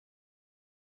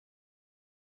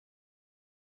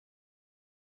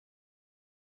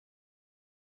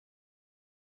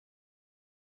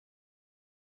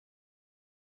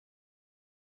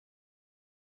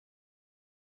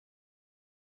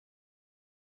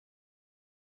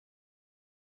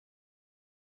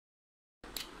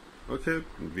Okay,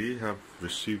 we have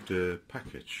received a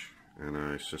package and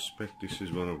I suspect this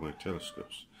is one of my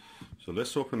telescopes. So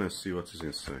let's open and see what is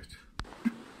inside.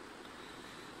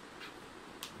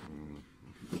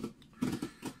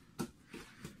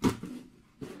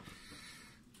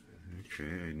 Okay,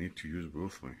 I need to use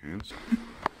both my hands.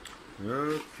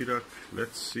 Okay,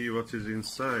 let's see what is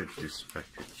inside this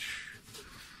package.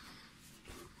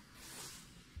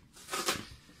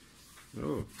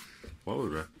 Oh, bubble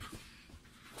wrap.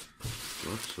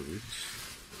 Lots of it.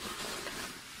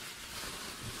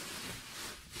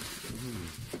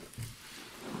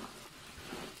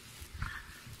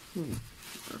 I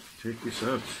have to take this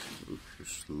out.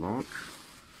 It's long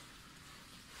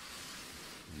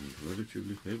and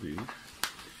relatively heavy.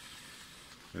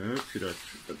 Okay,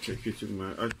 I'll take it in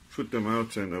my. I'll put them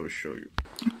out and I will show you.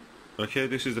 Okay,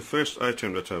 this is the first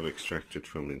item that I've extracted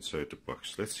from inside the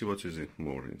box. Let's see what is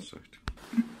more inside.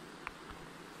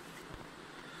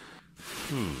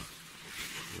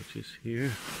 What is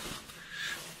here?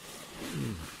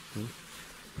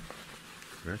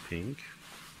 Wrapping.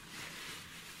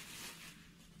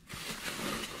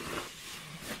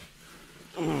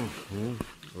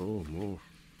 Oh, more.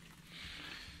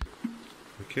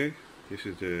 Okay, this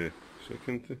is the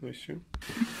second item.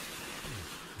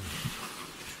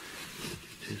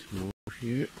 It is more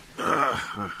here.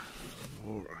 All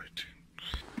right.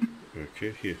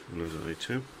 Okay, here another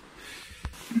item.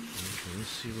 Okay, let's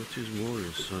see what is more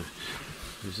inside.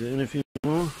 Is there anything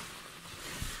more?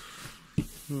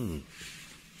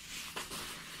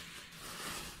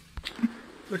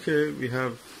 Okay, we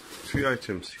have 3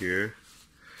 items here.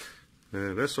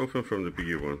 Let's open from the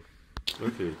bigger one.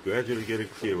 Okay, gradually getting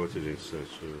clear what is inside,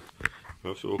 so I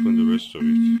have to open the rest of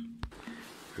it.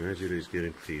 Gradually it's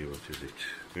getting clear what is it.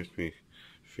 Let me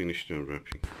finish the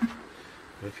unwrapping.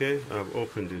 Okay, I've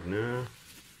opened it now.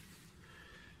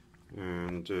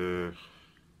 And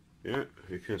yeah,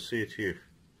 you can see it here.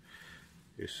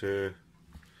 It's a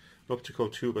optical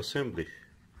tube assembly.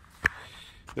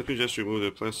 Let me just remove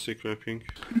the plastic wrapping.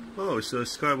 Oh, it's a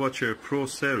Skywatcher Pro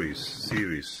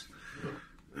series.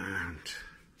 And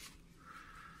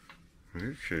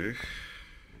okay.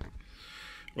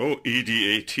 Oh,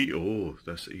 ED80. Oh,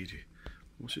 that's ED.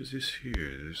 What is this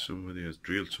here? Somebody has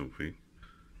drilled something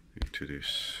into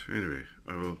this. Anyway,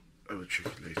 I will check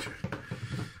it later.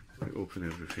 Let me open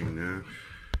everything now.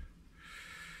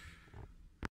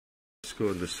 Let's go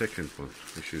on the second one,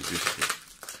 which is this one.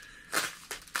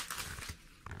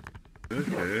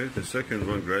 Okay, the second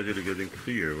one gradually getting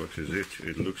clear. What is it?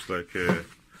 It looks like a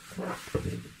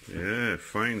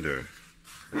finder.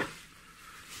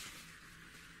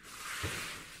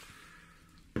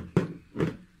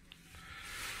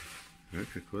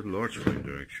 Okay, quite a large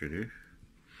finder actually.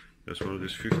 That's one of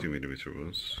these 50mm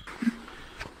ones.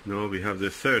 Now we have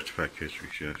the third package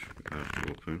which I have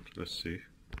to open. Let's see.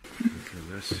 Okay,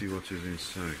 let's see what is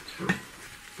inside.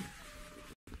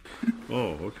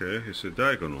 Oh, okay, it's a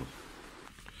diagonal.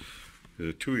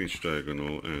 It's a 2-inch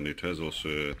diagonal, and it has also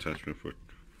an attachment for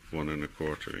 1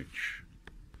 1/4 inch.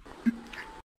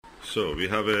 So we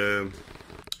have a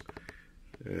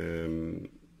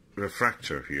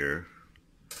refractor here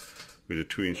with a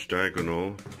 2-inch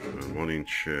diagonal and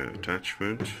 1-inch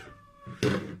attachment,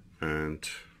 and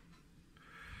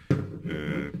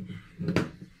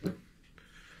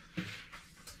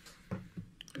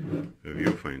a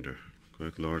viewfinder,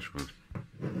 quite a large one.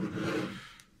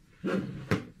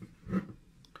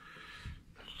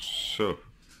 So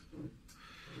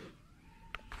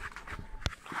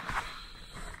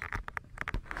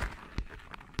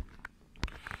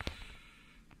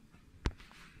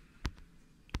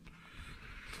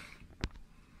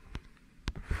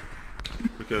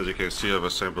as you can see, I've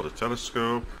assembled a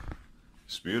telescope.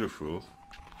 It's beautiful.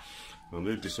 I'm a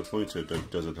little disappointed that it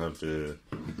doesn't have the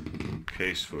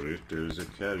case for it. There is a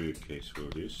carrier case for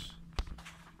this,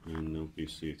 and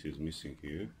obviously it is missing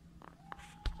here.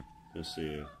 That's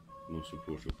the most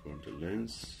important part, the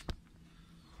lens.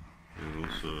 And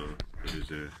also there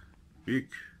is a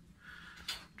big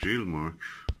drill mark.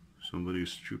 Somebody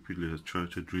stupidly has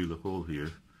tried to drill a hole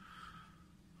here.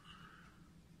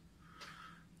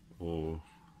 Or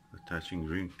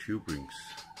attaching tube rings.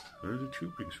 Where are the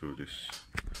tube rings for this?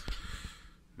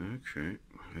 Okay,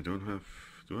 I don't have.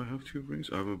 Do I have tube rings?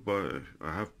 I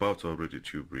have bought already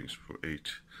tube rings for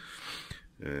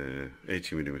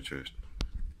 80mm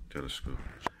telescope.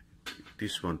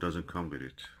 This one doesn't come with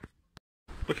it.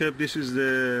 Okay, this is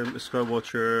the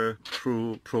Skywatcher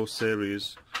Pro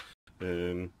series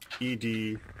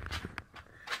ED80.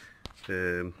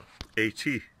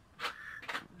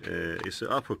 It's an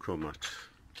Apochromatic,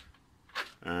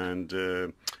 and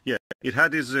yeah, it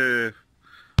had this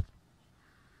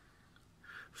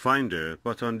finder,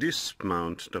 but on this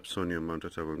mount, the Dobsonian mount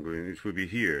that I'm going, it will be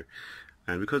here.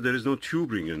 And because there is no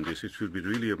tubing in this, it will be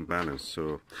really unbalanced.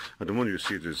 So at the moment you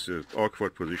see this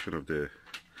awkward position of the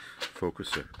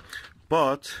focuser.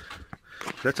 But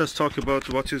let us talk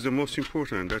about what is the most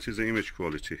important, that is the image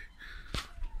quality.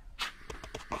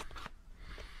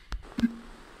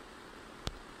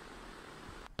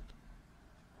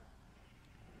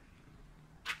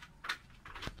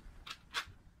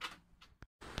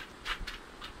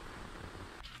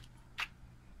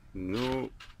 No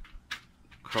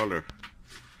color,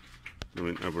 I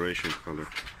mean aberration color.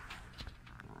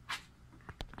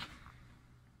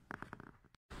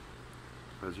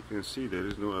 As you can see, there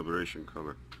is no aberration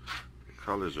color. The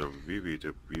colors are vivid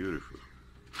and beautiful.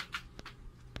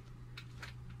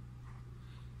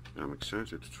 I'm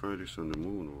excited to try this on the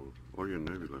moon or Orion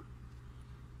Nebula,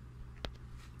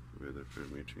 weather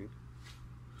permitting.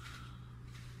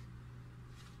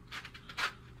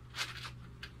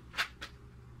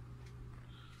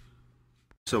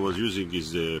 I was using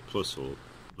is the plus hole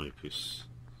eyepiece,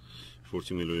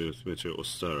 40mm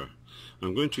Ostara.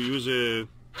 I'm going to use a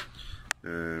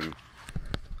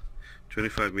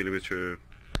 25mm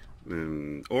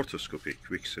orthoscopic,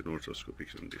 Vixen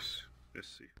orthoscopic on this.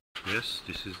 Let's see. Yes,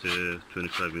 this is the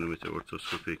 25mm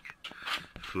orthoscopic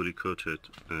fully coated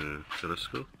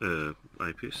telescope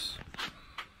eyepiece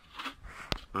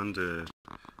on the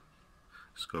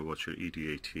Skywatcher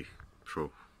ED80 Pro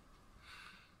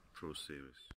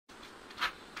series.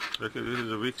 Okay, this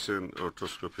is a Vixen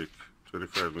orthoscopic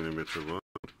 25mm one.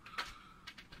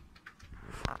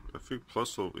 I think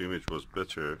plus hole image was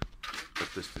better,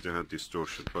 at least it didn't have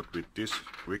distortion, but with this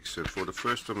Vixen, for the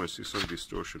first time I see some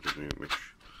distortion in the image,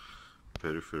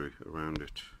 periphery around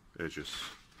it, edges.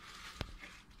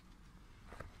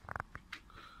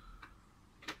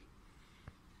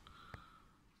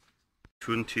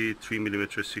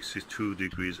 (23mm 62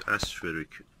 degrees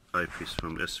aspheric eyepiece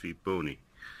from SV Boni.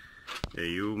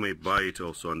 You may buy it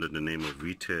also under the name of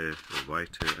Vite,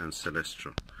 and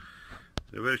Celestron.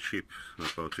 They're very cheap,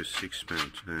 about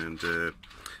 £6, and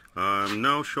I'm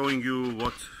now showing you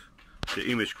what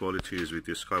the image quality is with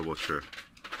the Skywatcher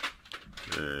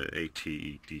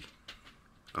 80 ED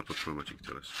Apochromatic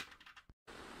telescope.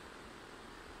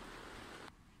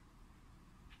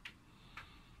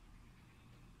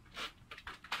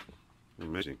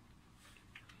 Amazing.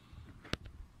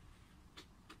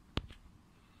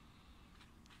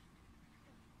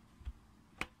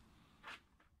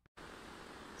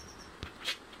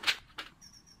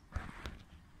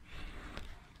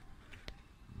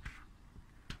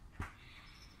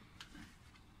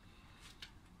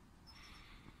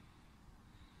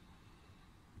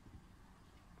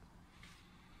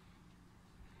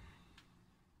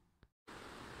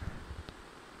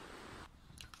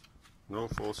 No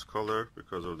false color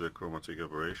because of the chromatic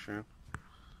aberration.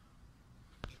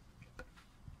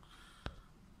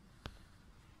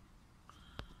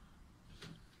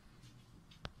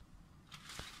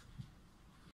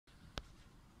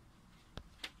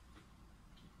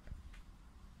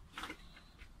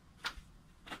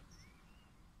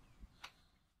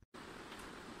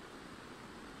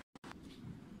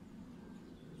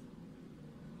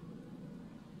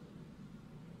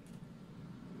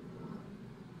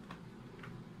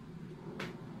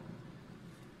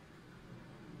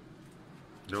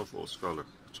 No false color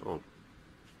at all.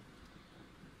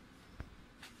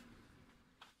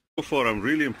 So far I'm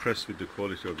really impressed with the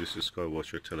quality of this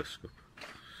Skywatcher telescope.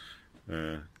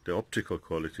 The optical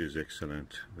quality is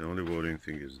excellent. The only worrying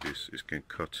thing is this, it can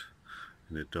cut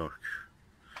in the dark.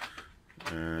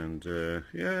 And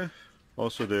yeah,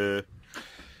 also the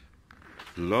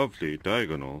lovely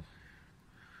diagonal.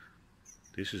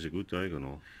 This is a good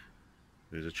diagonal.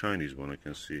 There's a Chinese one I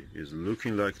can see. It's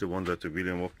looking like the one that the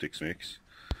William Optics makes.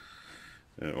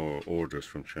 Or orders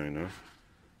from China.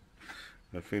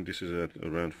 I think this is at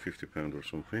around £50 or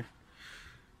something.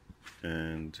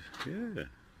 And yeah,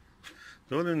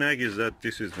 the only nag is that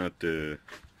this is not the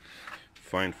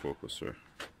fine focuser,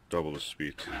 double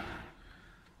speed.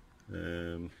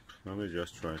 I may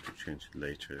just try to change it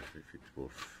later if it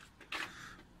works.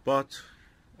 But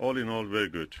all in all, very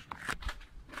good.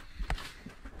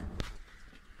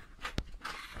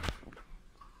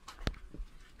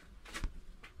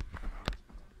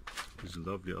 It's a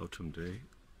lovely autumn day.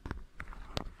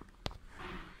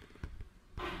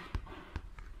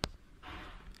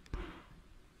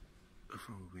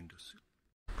 From a windowsill.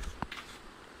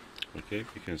 Okay,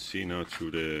 you can see now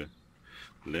through the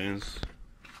lens,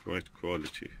 great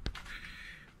quality.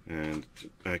 And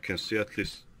I can see at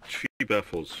least 3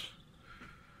 baffles.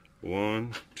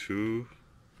 1, 2,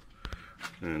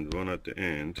 and one at the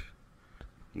end.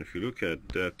 And if you look at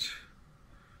that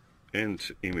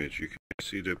end image, you can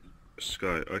see the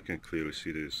sky. I can clearly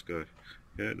see the sky.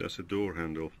 Yeah, that's a door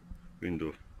handle,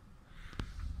 window.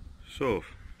 So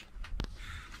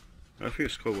I think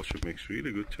Skywatcher makes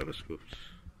really good telescopes.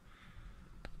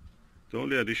 The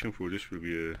only addition for this will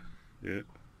be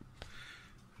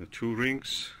two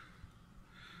rings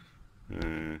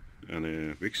and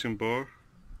a Vixen bar,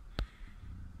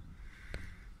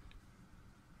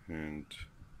 and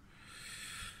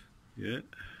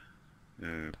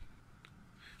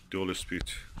dual speed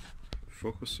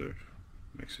focuser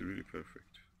makes it really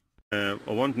perfect.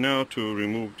 I want now to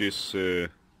remove this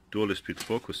dual speed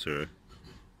focuser,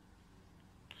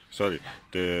 sorry,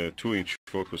 the 2-inch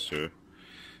focuser,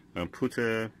 and put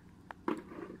a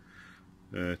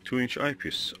 2-inch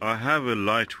eyepiece. I have a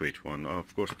lightweight one.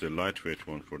 Of course, the lightweight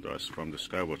one from the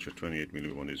Skywatcher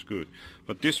 28mm one is good,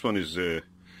 but this one is a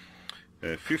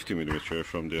 50mm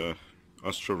from the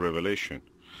Astro Revelation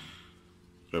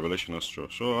Astro.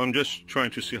 So I'm just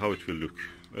trying to see how it will look.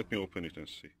 Let me open it and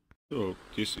see. So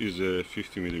this is a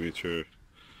 50mm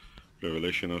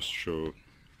Revelation Astro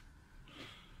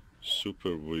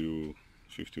Super View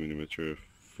 50mm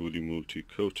fully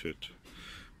multi-coated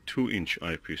 2-inch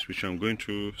eyepiece, which I'm going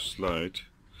to slide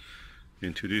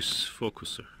into this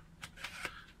focuser.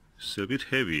 It's a bit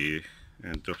heavy,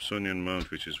 and Dobsonian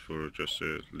mount, which is for just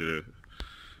a little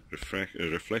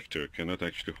reflector, cannot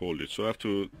actually hold it, so I have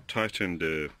to tighten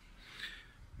the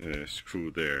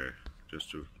screw there just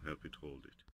to help it hold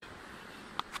it.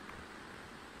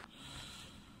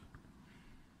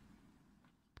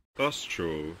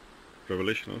 Astro,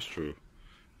 Revelation Astro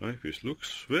eyepiece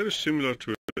looks very similar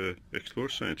to the Explore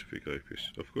Scientific eyepiece.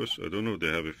 Of course, I don't know if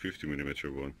they have a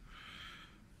 50mm one.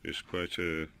 It's quite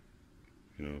a,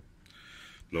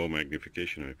 low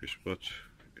magnification eyepiece, but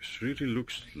it really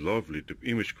looks lovely. The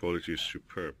image quality is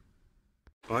superb.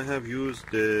 I have used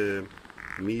the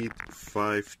Meade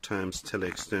 5x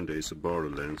teleextender. It's a Barlow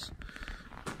lens,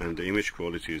 and the image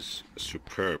quality is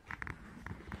superb.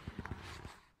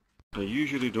 I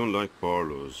usually don't like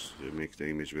Barlows. They make the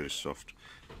image very soft.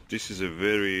 This is a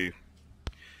very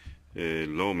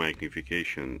low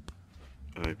magnification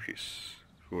eyepiece,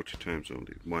 40x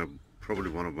only. Probably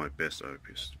one of my best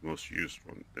eyepieces, most used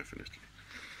one, definitely.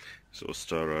 So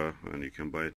Ostara, and you can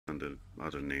buy it under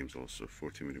other names also,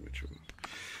 40mm one.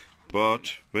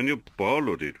 But when you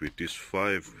Barlow it with this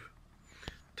 5x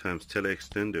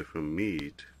teleextender from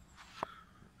Meade,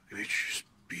 which is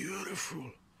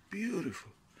beautiful,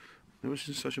 beautiful. Never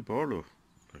seen such a Barlow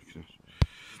like this.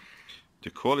 The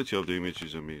quality of the image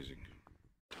is amazing.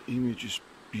 The image is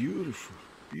beautiful,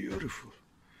 beautiful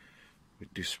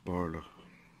with this Barlow.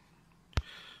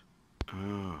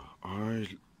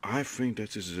 I think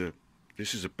this is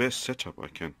the best setup I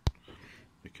can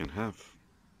have.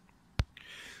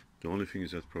 The only thing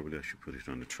is that probably I should put it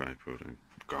on a tripod and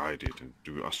guide it and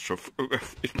do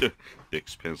astrophotography in the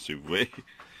expensive way.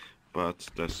 But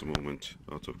that's the moment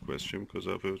out of question because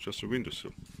I have just a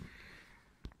windowsill.